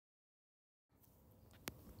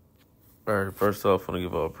All right, first off, I want to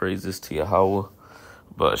give all praises to Yahawah,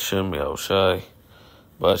 Ba'ashem Yahawashi,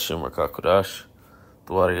 Ba'ashem Rakakodash,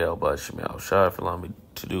 the water Yahweh Ba'ashem Yahawashi for allowing me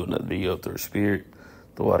to do another video through the Spirit,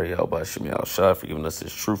 the water Yahweh Ba'ashem Yahawashi for giving us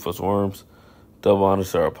His truth as worms. Double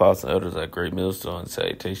honors to our apostles and elders at Great Millstone,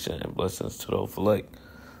 salutation and blessings to those elect.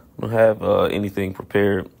 I don't have anything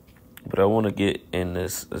prepared, but I want to get in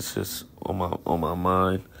this. It's just on my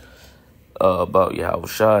mind about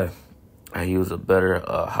Yahawashi. He was a better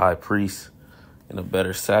high priest and a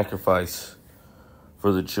better sacrifice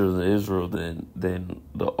for the children of Israel than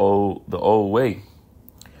the old way,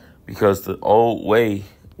 because the old way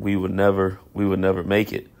we would never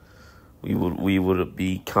make it. We would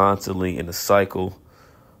be constantly in a cycle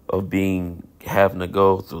of having to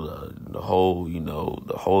go through the whole,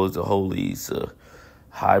 the holies of holies.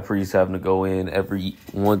 High priest having to go in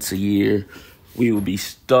once a year. We would be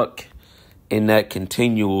stuck in that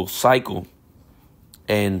continual cycle.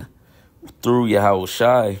 And through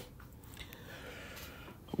Yahawashi,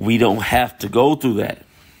 we don't have to go through that.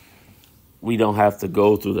 We don't have to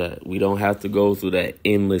go through that. We don't have to go through that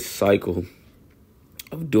endless cycle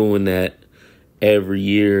of doing that every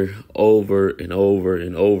year over and over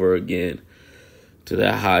and over again. Till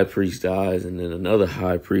that high priest dies, and then another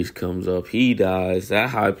high priest comes up. He dies. That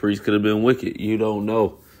high priest could have been wicked. You don't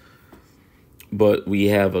know. But we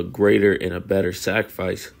have a greater and a better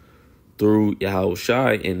sacrifice through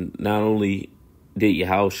Yahawashi. And not only did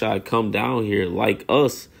Yahawashi come down here like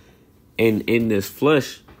us and in this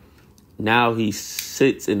flesh, now he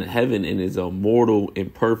sits in heaven and is a mortal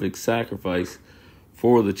and perfect sacrifice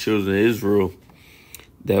for the children of Israel,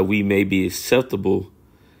 that we may be acceptable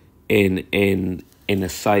in the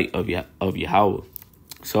sight of Yahawah.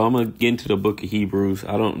 So I'm gonna get into the book of Hebrews.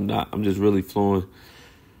 I'm just really flowing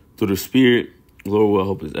through the Spirit. Lord will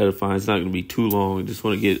hope it's edifying. It's not going to be too long. I just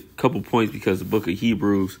want to get a couple points, because the book of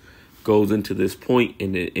Hebrews goes into this point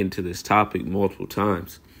and into this topic multiple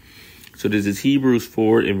times. So this is Hebrews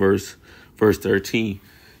 4 in verse 13.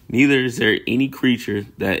 Neither is there any creature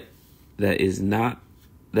that is not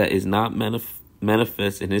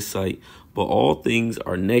manifest in His sight, but all things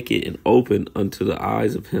are naked and open unto the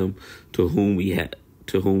eyes of Him to whom we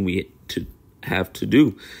have to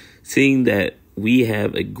do, seeing that we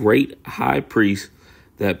have a great high priest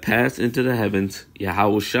that passed into the heavens,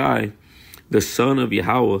 Yahawashi, the Son of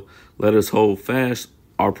Yahawah. Let us hold fast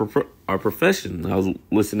our profession. I was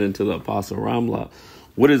listening to the Apostle Ramla.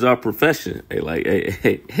 What is our profession? Hey,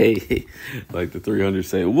 like the 300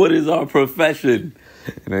 say, what is our profession?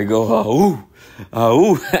 And they go,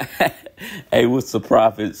 Hey, what's the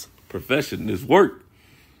prophet's profession? This work,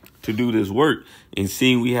 to do this work. And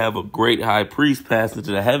seeing we have a great high priest pass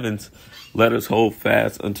into the heavens, let us hold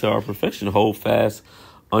fast unto our profession, hold fast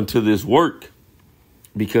unto this work,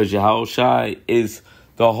 because Yahawashi is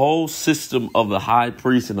the whole system of the high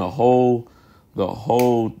priest, and the whole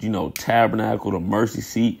tabernacle, the mercy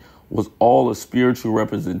seat was all a spiritual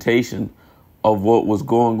representation of what was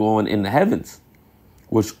going on in the heavens,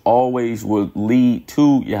 which always would lead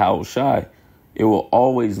to Yahawashi. It will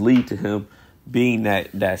always lead to Him being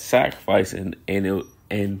that sacrifice, and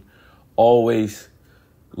always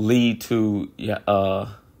lead to it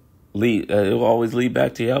will always lead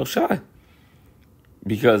back to Yahawashi.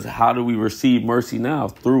 Because how do we receive mercy now?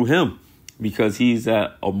 Through Him, because He's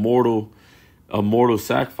that immortal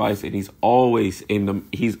sacrifice, and He's always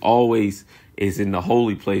is in the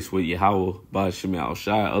holy place with Yahawah Ba'ashem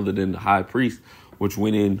Yahawashi, other than the high priest, which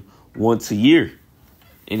went in once a year,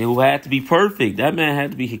 and it had to be perfect. That man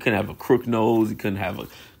had to be. He couldn't have a crook nose. He couldn't have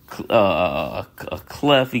a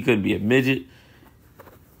cleft. He couldn't be a midget.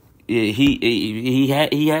 He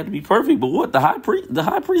had to be perfect. But what, the high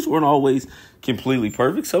priests weren't always completely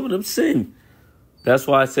perfect. Some of them sinned. That's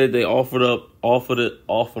why I said they offered up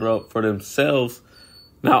for themselves,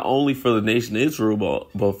 not only for the nation of Israel,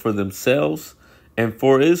 but for themselves and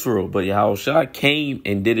for Israel. But Yahawashi came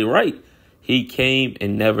and did it right. He came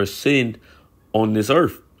and never sinned on this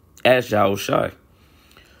earth as Yahawashi.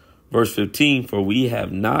 Verse 15, for we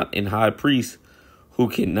have not an high priest who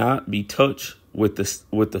cannot be touched with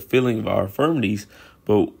the feeling of our infirmities,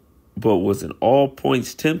 but was in all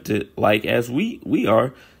points tempted like as we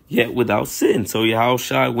are, yet without sin. So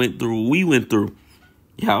Yahawashi went through what we went through.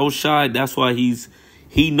 Yahawashi, that's why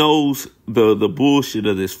he knows the bullshit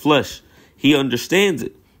of this flesh. He understands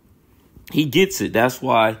it. He gets it. That's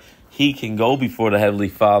why he can go before the Heavenly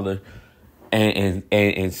Father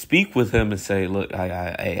and speak with Him and say, look,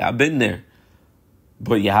 I've been there.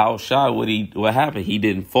 But Yahawashi, what happened? He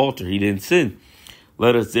didn't falter. He didn't sin.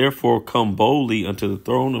 Let us therefore come boldly unto the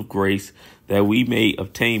throne of grace, that we may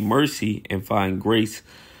obtain mercy and find grace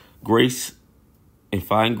and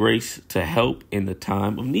find grace to help in the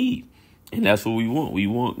time of need. And that's what we want. We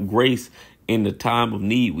want grace in the time of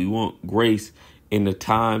need. We want grace in the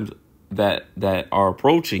times that are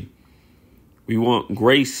approaching. We want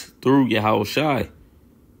grace through Yahawashi,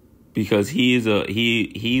 because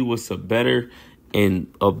he was a better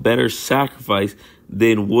sacrifice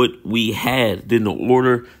than what we had, than the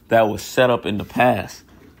order that was set up in the past.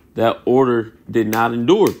 That order did not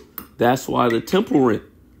endure. That's why the temple rent,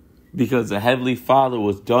 because the Heavenly Father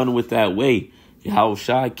was done with that way.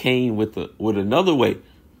 Yahawashi came with another way,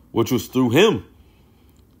 which was through him.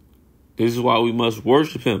 This is why we must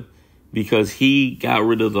worship him, because he got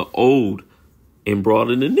rid of the old and brought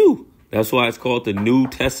in the new. That's why it's called the New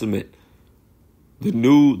Testament. The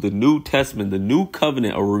New Testament, the new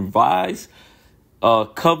covenant, a revised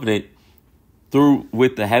covenant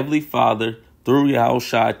with the Heavenly Father through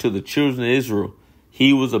Yahawashi to the children of Israel.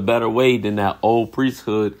 He was a better way than that old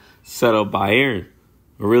priesthood set up by Aaron,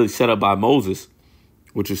 or really set up by Moses,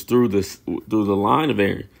 which is through the line of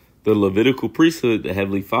Aaron. The Levitical priesthood, the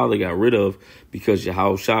Heavenly Father got rid of, because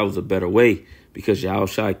Yahawashi was a better way. Because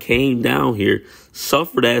Yahawashi came down here,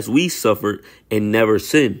 suffered as we suffered, and never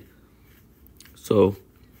sinned. So,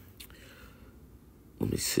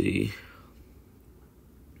 let me see.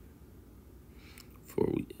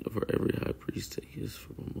 For every high priest taketh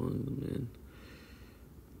from among the men.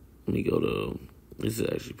 Let me go to, this is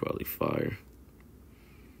actually probably fire.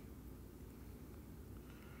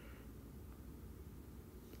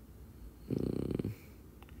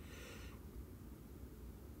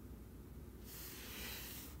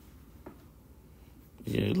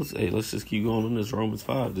 Yeah, let's just keep going on this Romans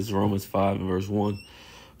 5. This is Romans 5 and verse 1.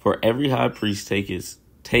 For every high priest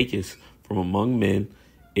taketh from among men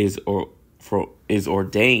is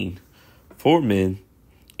ordained for men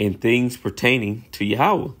in things pertaining to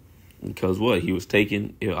Yahawah. Because what?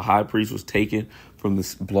 A high priest was taken from the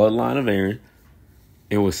bloodline of Aaron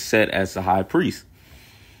and was set as the high priest,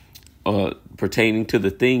 pertaining to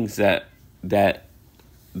the things that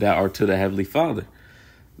are to the Heavenly Father,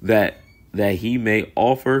 that he may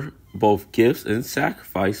offer both gifts and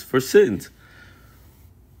sacrifice for sins.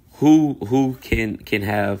 Who can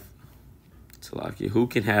have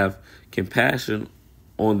compassion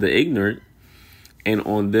on the ignorant and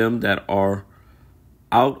on them that are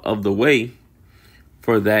out of the way,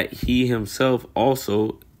 for that he himself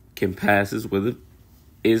also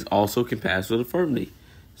is also compassed with infirmity,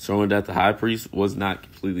 showing that the high priest was not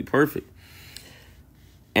completely perfect.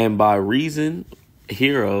 And by reason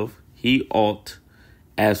hereof he ought,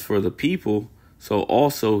 as for the people, so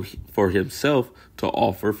also for himself, to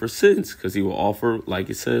offer for sins, because he will offer, like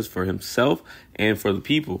it says, for himself and for the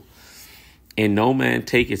people. And no man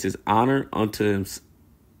taketh this honor unto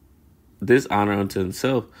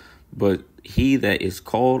himself, but he that is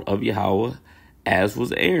called of Yahawah, as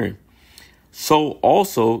was Aaron. So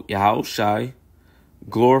also Yahawashi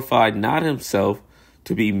glorified not himself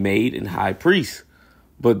to be made an high priest,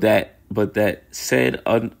 but that said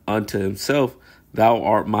unto himself, Thou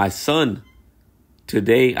art my son.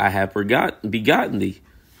 Today I have begotten thee.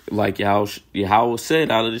 Like Yahawah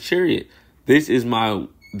said out of the chariot, This is my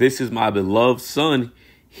beloved son.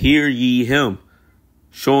 Hear ye him.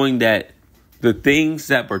 Showing that the things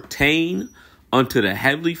that pertain unto the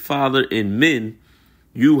Heavenly Father in men,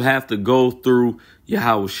 you have to go through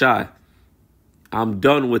Yahawashi. I'm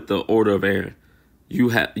done with the order of Aaron. You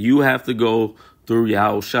have to go through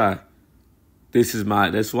Yahawashi.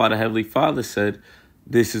 That's why the Heavenly Father said,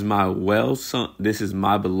 This is my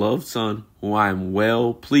beloved son, who I am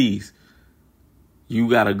well pleased. You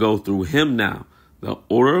got to go through him now. The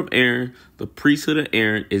order of Aaron, the priesthood of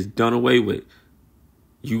Aaron, is done away with.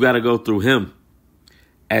 You got to go through him.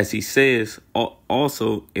 As he says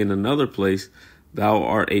also in another place, Thou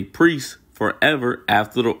art a priest forever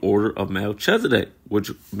after the order of Melchizedek,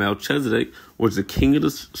 which Melchizedek was the king of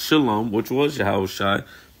the Shalom, which was Yahawashi,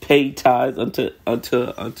 paid tithes unto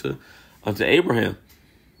Abraham,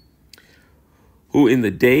 who in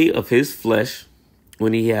the day of his flesh,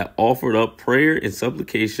 when he had offered up prayer and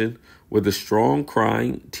supplication with a strong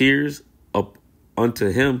crying, tears up unto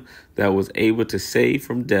him that was able to save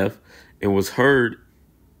from death, and was heard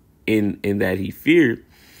in that he feared,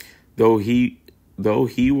 though he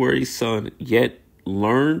were a son, yet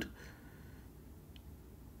learned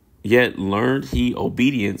he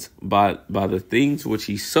obedience by the things which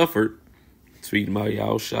he suffered. Speaking about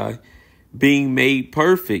Yahawashi, being made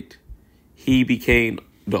perfect, he became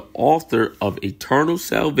the author of eternal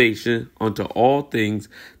salvation unto all things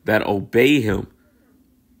that obey him.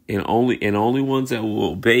 And only ones that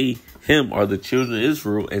will obey him are the children of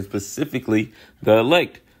Israel, and specifically the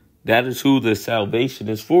elect. That is who the salvation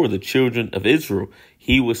is for, the children of Israel.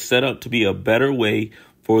 He was set up to be a better way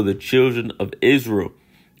for the children of Israel,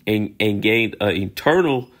 and gained an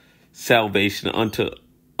eternal salvation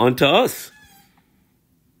unto us,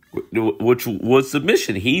 which was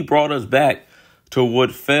submission. He brought us back to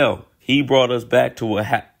what fell. He brought us back to what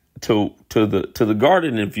to the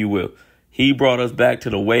garden, if you will. He brought us back to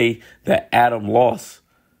the way that Adam lost,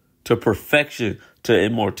 to perfection, to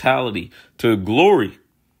immortality, to glory.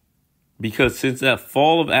 Because since that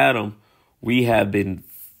fall of Adam, we have been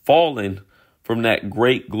fallen from that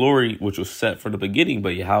great glory which was set from the beginning.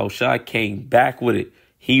 But Yahawashi came back with it.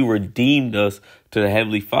 He redeemed us to the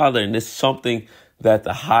Heavenly Father. And this is something that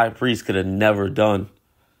the high priest could have never done.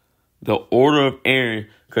 The order of Aaron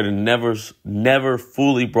could have never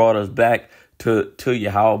fully brought us back to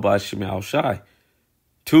Yahawah by Yahawashi,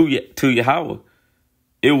 to Yahawah.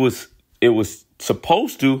 It was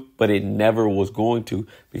supposed to, but it never was going to,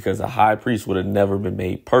 because the high priest would have never been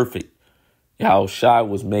made perfect. Yahawashi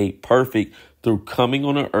was made perfect through coming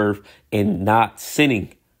on the earth and not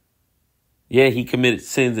sinning. Yeah, he committed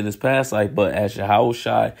sins in his past life, but as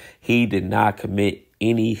Yahawashi, he did not commit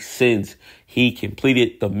any sins. He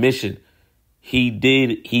completed the mission. He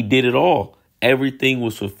did it all. Everything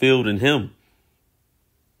was fulfilled in him.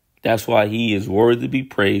 That's why he is worthy to be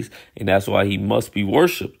praised, and that's why he must be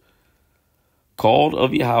worshipped. Called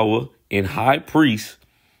of Yahawah and high priest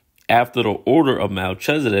after the order of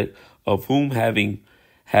Melchizedek, of whom having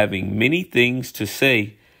many things to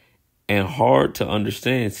say and hard to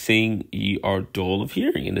understand, seeing ye are dull of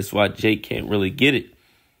hearing. And that's why Jake can't really get it,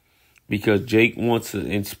 because Jake wants to,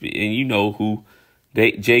 and you know who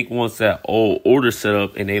Jake wants that old order set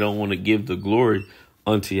up, and they don't want to give the glory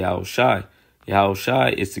unto Yahawashi.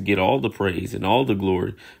 Yahawashi is to get all the praise and all the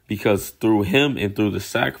glory, because through him and through the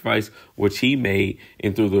sacrifice which he made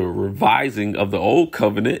and through the revising of the old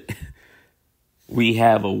covenant, we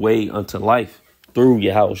have a way unto life through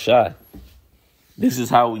Yahawashi. This is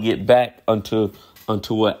how we get back unto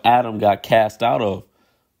what Adam got cast out of,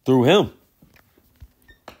 through him.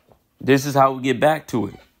 This is how we get back to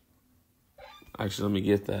it. Actually, let me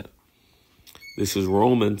get that. This is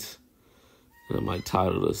Romans. And I might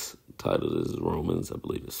title this is Romans, I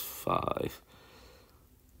believe it's 5.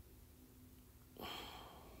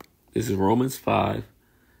 This is Romans 5.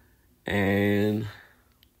 And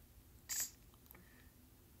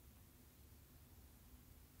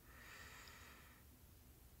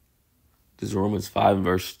this is Romans 5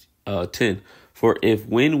 verse 10. For if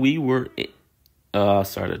when we were,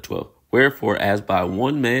 start at 12. Wherefore, as by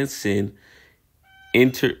one man's sin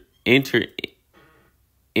enter into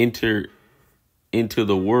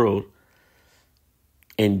the world,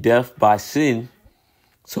 and death by sin,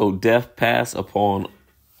 so death passed upon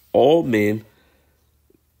all men,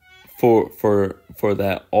 for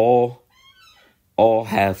that all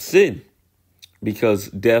have sinned, because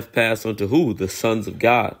death passed unto who? The sons of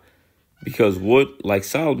God. Because what, like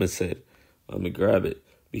Solomon said, let me grab it.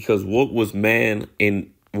 Because what was man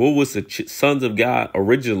and what was the sons of God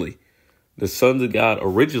originally? The sons of God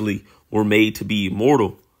originally were made to be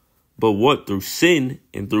immortal. But what? Through sin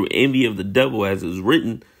and through envy of the devil, as is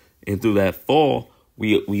written, and through that fall,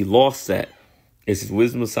 we lost that. This is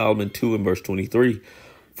Wisdom of Solomon 2 and verse 23.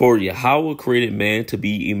 For Yahawah created man to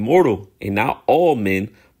be immortal, and not all men,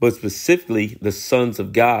 but specifically the sons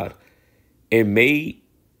of God, and made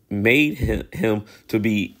him to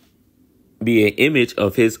be an image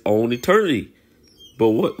of his own eternity. But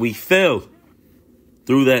what? We fell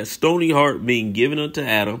through that stony heart being given unto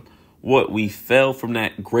Adam. What? We fell from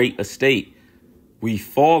that great estate. We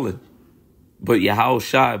fallen. But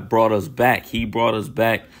Yahawashi brought us back. He brought us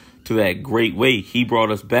back to that great way. He brought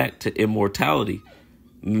us back to immortality.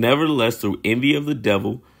 Nevertheless, through envy of the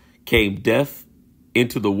devil came death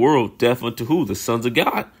into the world. Death unto who? The sons of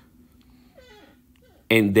God.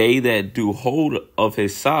 And they that do hold of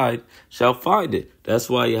his side shall find it. That's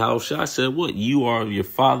why Yahawashi said, what? You are your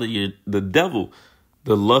father, the devil.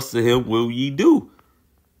 The lust of him will ye do.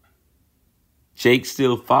 Jake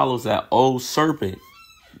still follows that old serpent.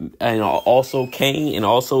 And also Cain and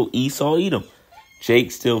also Esau, Edom.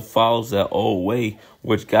 Jake still follows that old way,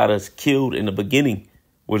 which got us killed in the beginning,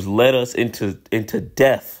 which led us into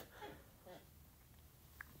death.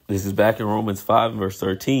 This is back in Romans 5 verse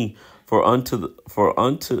 13. For until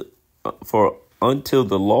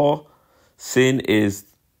the law, sin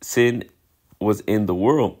was in the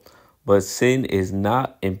world, but sin is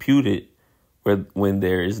not imputed when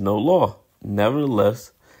there is no law.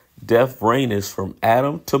 Nevertheless, death reigneth from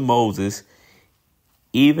Adam to Moses,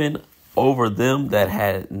 even over them that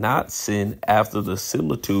had not sinned after the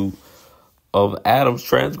similitude of Adam's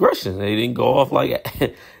transgression. They didn't go off like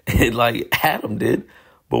like Adam did.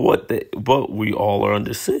 But we all are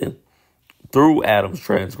under sin through Adam's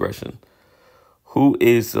transgression, who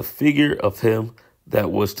is the figure of him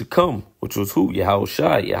that was to come, which was who?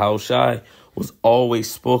 Yahawashi. Yahawashi was always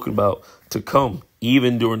spoken about to come,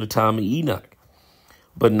 even during the time of Enoch,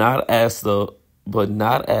 but not as the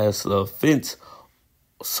offense.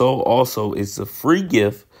 So also is the free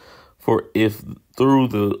gift. For if through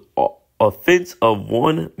the offense of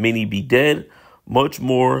one many be dead, much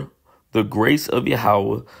more the grace of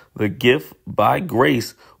Yahawah, the gift by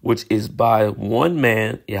grace, which is by one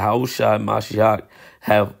man, Yahawashi Mashiach,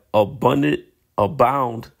 have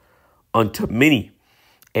abound unto many,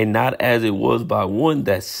 and not as it was by one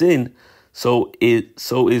that sinned, so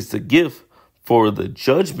is the gift. For the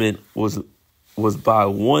judgment was by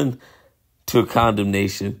one to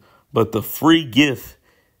condemnation, but the free gift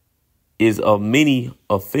is of many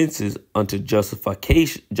offenses unto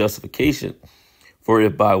justification. For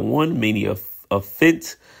if by one many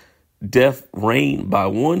offense death reigned by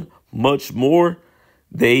one, much more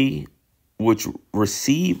they which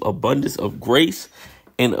receive abundance of grace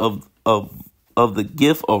and of the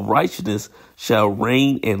gift of righteousness shall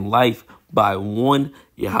reign in life by one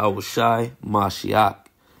Yahawashi Mashiach.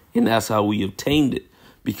 And that's how we obtained it,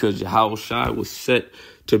 because Yahawashi was set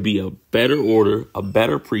to be a better order, a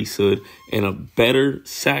better priesthood, and a better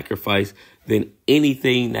sacrifice than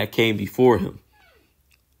anything that came before him.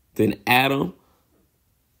 Than Adam,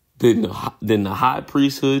 than the high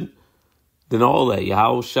priesthood, than all that.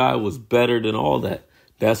 Yahawashi was better than all that.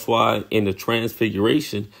 That's why in the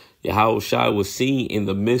transfiguration, Yahawashi was seen in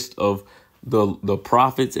the midst of the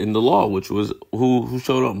prophets and the law, which was who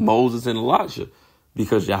showed up, Moses and Elijah,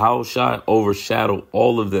 because Yahawashi overshadowed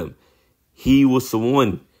all of them. He was the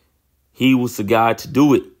one. He was the guy to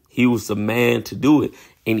do it. He was the man to do it.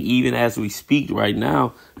 And even as we speak right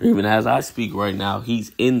now, even as I speak right now,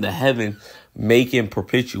 he's in the heaven making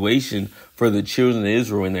propitiation for the children of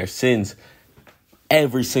Israel and their sins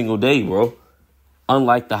every single day, bro.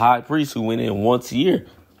 Unlike the high priest who went in once a year.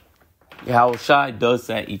 Yahawashi does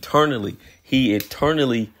that eternally. He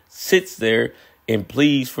eternally sits there and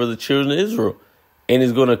pleads for the children of Israel and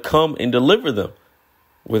is going to come and deliver them.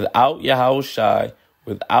 Without Yahawashi,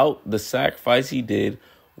 without the sacrifice he did,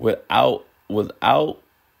 without the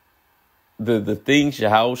things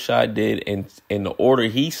Yahawashi did and the order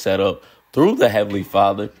he set up through the Heavenly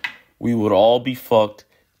Father, we would all be fucked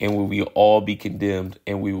and we would all be condemned,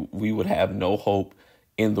 and we would have no hope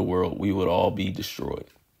in the world. We would all be destroyed.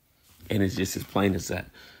 And it's just as plain as that.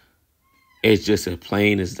 It's just as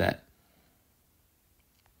plain as that.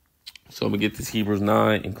 So I'm going to get this Hebrews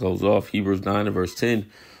 9 and close off. Hebrews 9 and verse 10.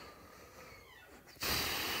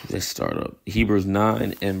 Let's start up. Hebrews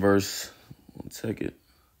 9 and verse... One second.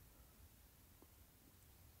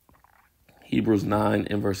 Hebrews 9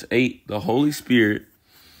 and verse 8. The Holy Spirit,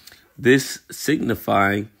 this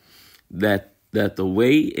signifying that the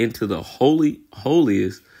way into the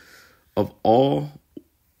holiest of all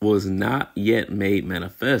was not yet made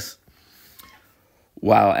manifest,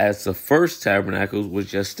 while as the first tabernacle was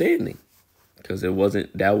just standing. Because I'll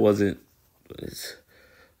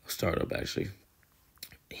start up actually.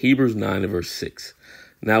 Hebrews 9 and verse 6.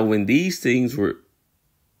 Now when these things were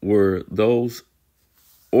those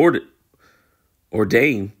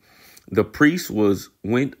ordained, the priest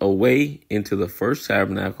went away into the first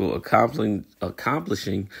tabernacle,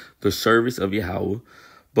 accomplishing the service of Yahawah,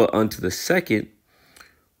 but unto the second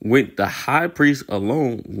went the high priest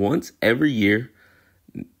alone once every year,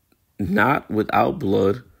 not without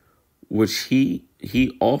blood, which he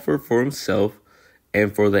offered for himself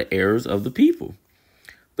and for the errors of the people.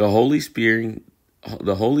 The Holy Spirit,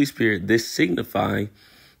 this signifying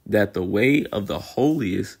that the way of the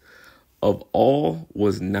holiest of all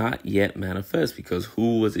was not yet manifest, because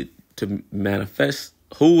who was it to manifest?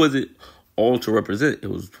 Who was it all to represent? It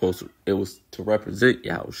was to represent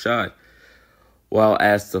Yahawashi. While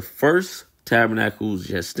as the first tabernacle was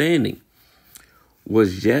yet standing,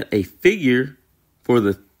 was yet a figure for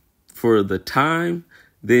the time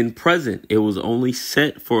then present. It was only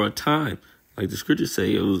set for a time. Like the scriptures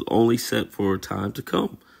say, it was only set for a time to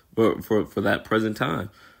come, but for that present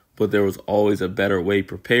time. But there was always a better way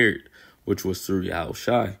prepared, which was through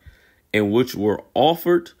Yahawashi, and which were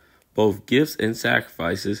offered both gifts and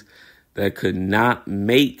sacrifices that could not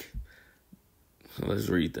make, let's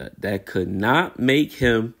read that could not make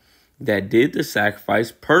him that did the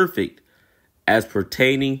sacrifice perfect as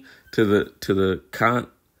pertaining to the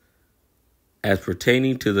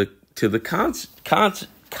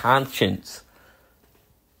conscience.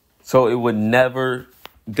 So it would never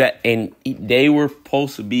and they were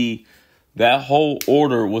supposed to be, that whole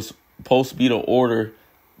order was supposed to be the order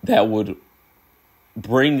that would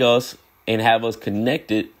bring us and have us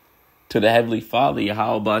connected to the Heavenly Father,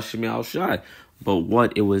 Yahawah. But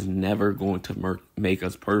what? It was never going to make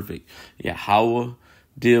us perfect. Yahawah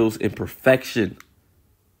deals in perfection.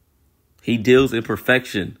 He deals in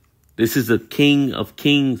perfection. This is the King of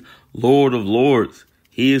Kings, Lord of Lords.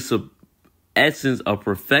 He is the essence of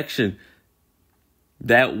perfection.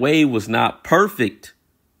 That way was not perfect.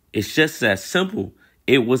 It's just that simple.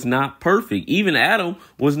 It was not perfect. Even Adam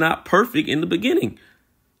was not perfect in the beginning.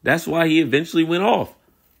 That's why he eventually went off.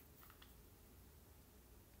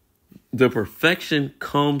 The perfection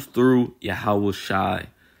comes through Yahawashi.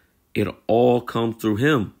 It all comes through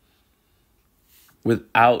him.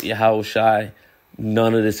 Without Yahawashi,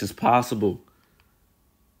 none of this is possible.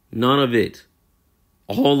 None of it.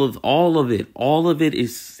 All of it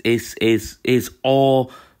is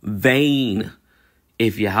all vain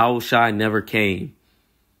if Yahawashi never came.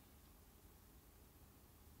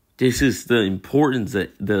 This is the importance,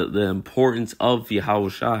 the importance of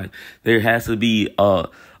Yahawashi. There has to be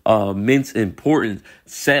immense importance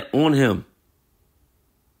set on him.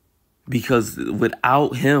 Because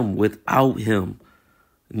without him,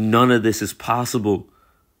 none of this is possible.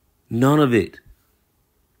 None of it.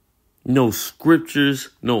 No scriptures,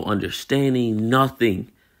 no understanding,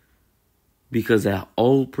 nothing. Because that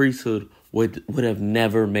old priesthood would have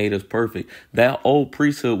never made us perfect. That old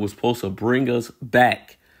priesthood was supposed to bring us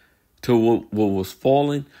back to what was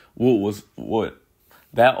fallen,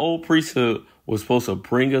 that old priesthood was supposed to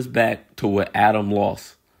bring us back to what Adam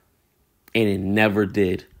lost. And it never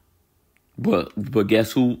did. But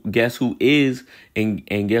guess who is and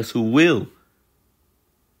guess who will?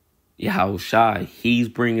 Yahawashi. He's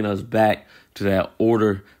bringing us back to that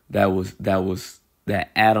order that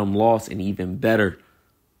Adam lost, and even better.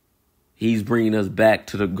 He's bringing us back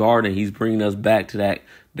to the garden. He's bringing us back to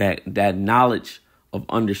that knowledge of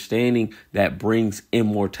understanding that brings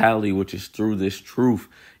immortality, which is through this truth.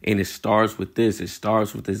 And it starts with this. It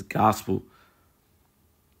starts with this gospel.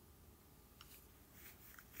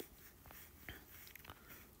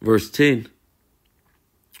 Verse 10,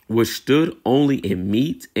 which stood only in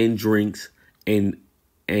meats and drinks and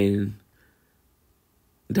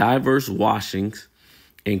diverse washings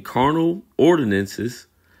and carnal ordinances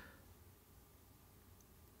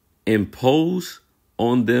imposed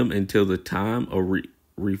on them until the time of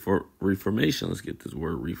reformation. Let's get this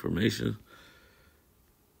word reformation.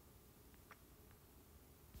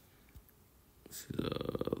 This is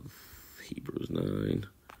Hebrews 9.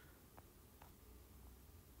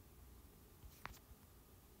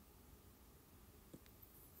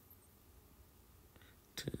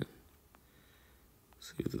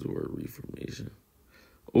 See if there's a word reformation.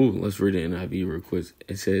 Oh, let's read it in NIV real quick.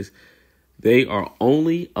 It says, they are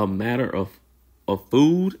only a matter of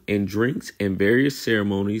food and drinks and various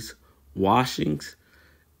ceremonies, washings,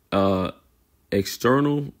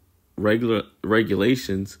 external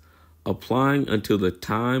regulations applying until the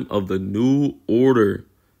time of the new order.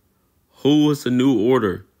 Who is the new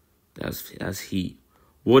order? That's he.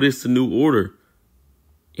 What is the new order?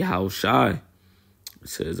 Yahawashi. It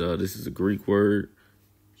says this is a Greek word.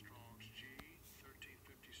 Strong's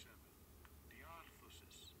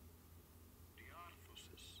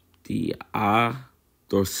G 1357.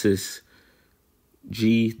 Diathesis.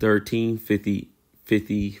 G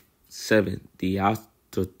 1357.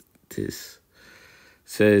 Diathesis.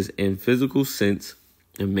 Says in physical sense,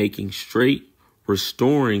 in making straight,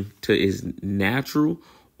 restoring to its natural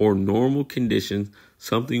or normal conditions,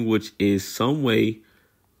 something which is some way,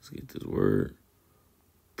 let's get this word,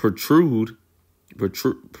 protrudes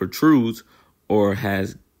or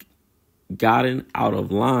has gotten out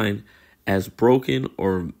of line as broken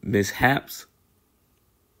or mishaps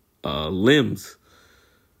limbs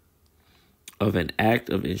of an act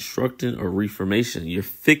of instruction or reformation. You're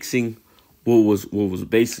fixing what was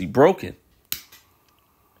basically broken.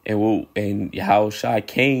 And Yahawashi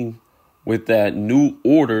came with that new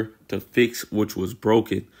order to fix which was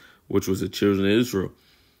broken, which was the children of Israel,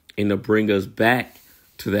 and to bring us back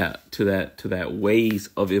to that ways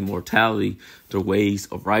of immortality, to ways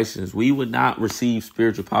of righteousness. We would not receive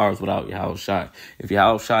spiritual powers without Yahawashi. If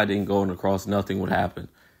Yahawashi didn't go on the cross, nothing would happen.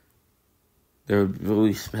 Jake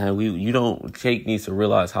needs to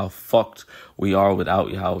realize how fucked we are without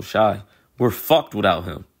Yahawashi. We're fucked without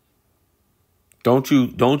him. Don't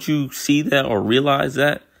you see that or realize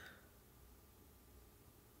that?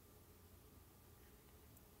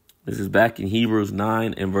 This is back in Hebrews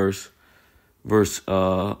 9 and verse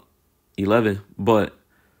 11. But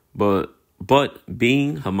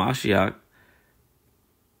being Hamashiach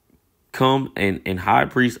come and high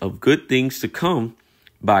priest of good things to come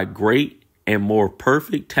by great and more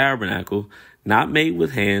perfect tabernacle, not made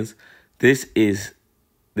with hands. This is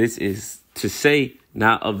to say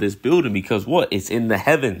not of this building, because what? It's in the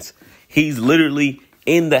heavens. He's literally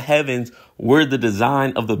in the heavens where the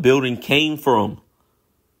design of the building came from.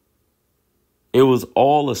 It was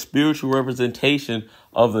all a spiritual representation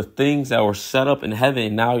of the things that were set up in heaven.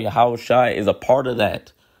 And now Yahawashi is a part of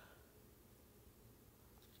that.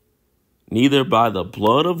 Neither by the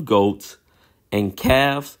blood of goats and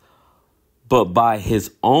calves, but by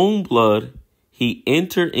his own blood, he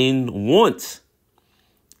entered in once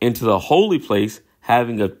into the holy place,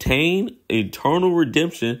 having obtained eternal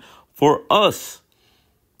redemption for us.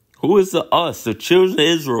 Who is the us? The children of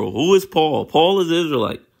Israel. Who is Paul? Paul is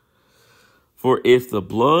Israelite. For if the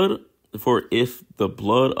blood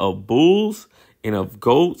of bulls and of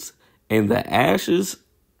goats and the ashes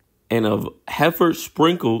and of heifers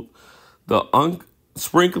sprinkled,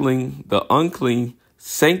 sprinkling the unclean,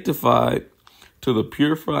 sanctified to the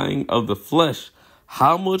purifying of the flesh,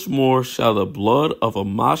 how much more shall the blood of a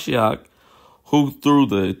Mashiach, who through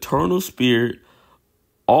the eternal Spirit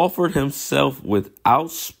offered himself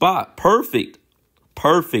without spot, perfect,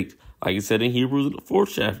 like it said in Hebrews in the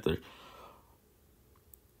 4th chapter,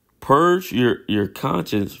 purge your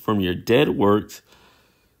conscience from your dead works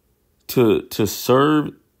to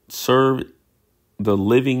serve the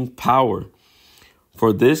living power.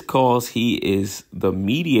 For this cause he is the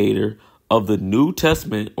mediator of the New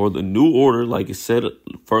Testament, or the new order, like it said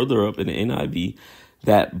further up in the NIV,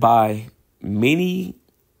 that by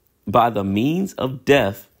the means of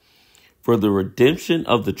death, for the redemption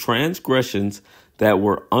of the transgressions that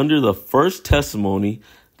were under the first testimony,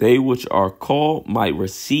 they which are called might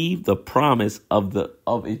receive the promise of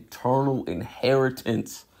eternal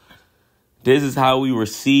inheritance. This is how we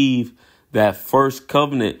receive that first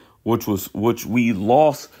covenant, which we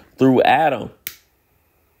lost through Adam.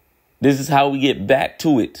 This is how we get back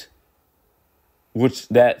to it. Which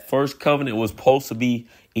that first covenant was supposed to be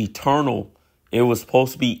eternal. It was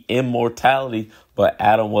supposed to be immortality, but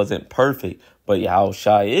Adam wasn't perfect. But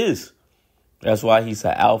Yahawashi is. That's why he's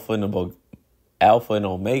an Alpha and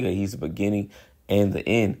Omega. He's the beginning and the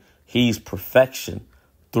end. He's perfection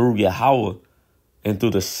through Yahawah and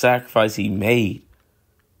through the sacrifice he made.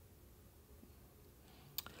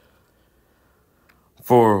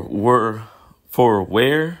 For where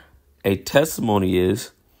a testimony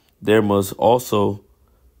is, there must also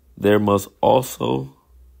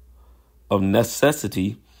of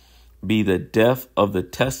necessity be the death of the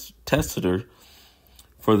testator.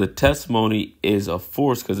 For the testimony is a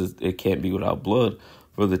force, because it can't be without blood.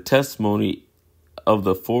 For the testimony of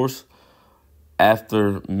the force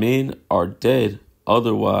after men are dead,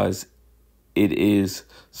 otherwise it is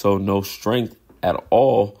so no strength at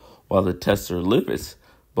all while the testator liveth.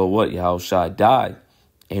 But what? Yahawashi died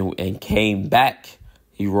and came back.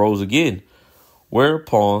 He rose again.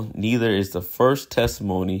 Whereupon neither is the first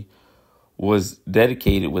testimony was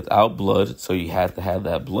dedicated without blood, so you have to have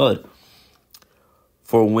that blood.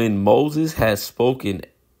 For when Moses had spoken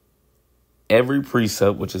every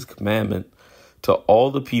precept, which is commandment, to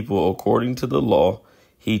all the people according to the law,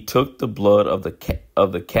 he took the blood of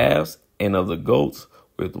the calves and of the goats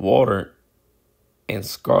with water and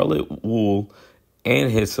scarlet wool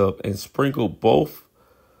and hyssop, and sprinkled both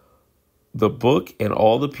the book and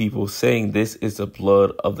all the people, saying, this is the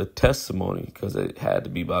blood of the testimony, because it had to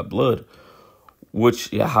be by blood,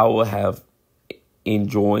 which Yahawah have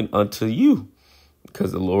enjoined unto you,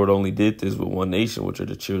 because the Lord only did this with one nation, which are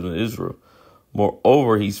the children of Israel.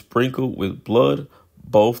 Moreover, he sprinkled with blood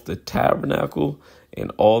both the tabernacle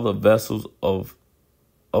and all the vessels of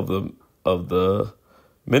the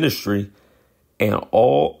ministry, and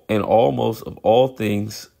almost of all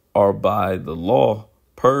things are by the law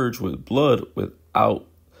purged with blood, without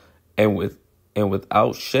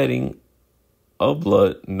shedding of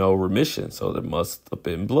blood no remission. So there must have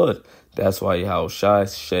been blood. That's why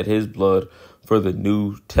Yahawashi shed his blood for the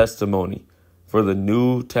new testimony, for the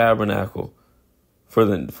new tabernacle, for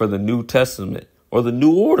the New Testament, or the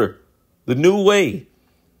new order, the new way.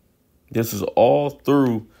 This is all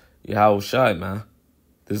through Yahawashi, man.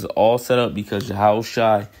 This is all set up because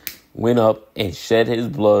Yahawashi went up and shed his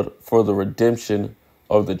blood for the redemption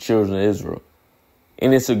of the children of Israel.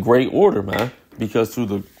 And it's a great order, man, because through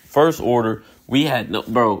the first order,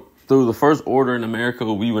 through the first order in America,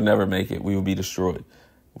 we would never make it. We would be destroyed.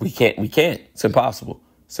 We can't. It's impossible.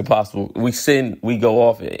 We sin, we go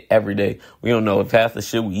off it every day. We don't know if half the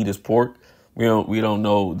shit we eat is pork. We don't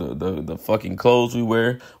know the fucking clothes we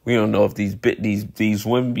wear. We don't know if these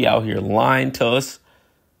women be out here lying to us.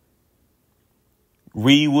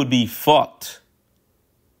 We would be fucked.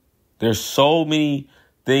 There's so many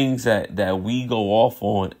things that we go off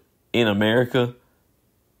on in America,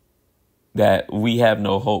 that we have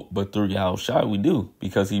no hope, but through Yahawashi we do,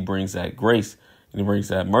 because he brings that grace and he brings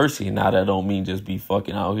that mercy. And now that don't mean just be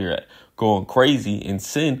fucking out here going crazy in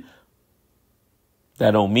sin.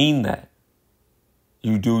 That don't mean that.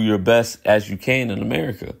 You do your best as you can in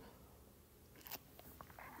America.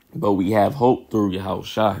 But we have hope through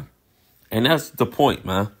Yahawashi. And that's the point,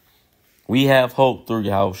 man. We have hope through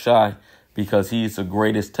Yahawashi because he is the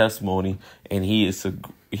greatest testimony, and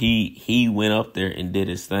he went up there and did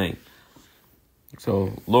his thing.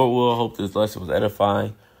 So, Lord will, I hope this lesson was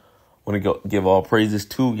edifying. I want to give all praises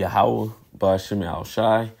to Yahawah, Ba'ashem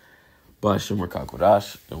Yahawashi, Ba'ashem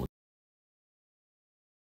Rakakwadash.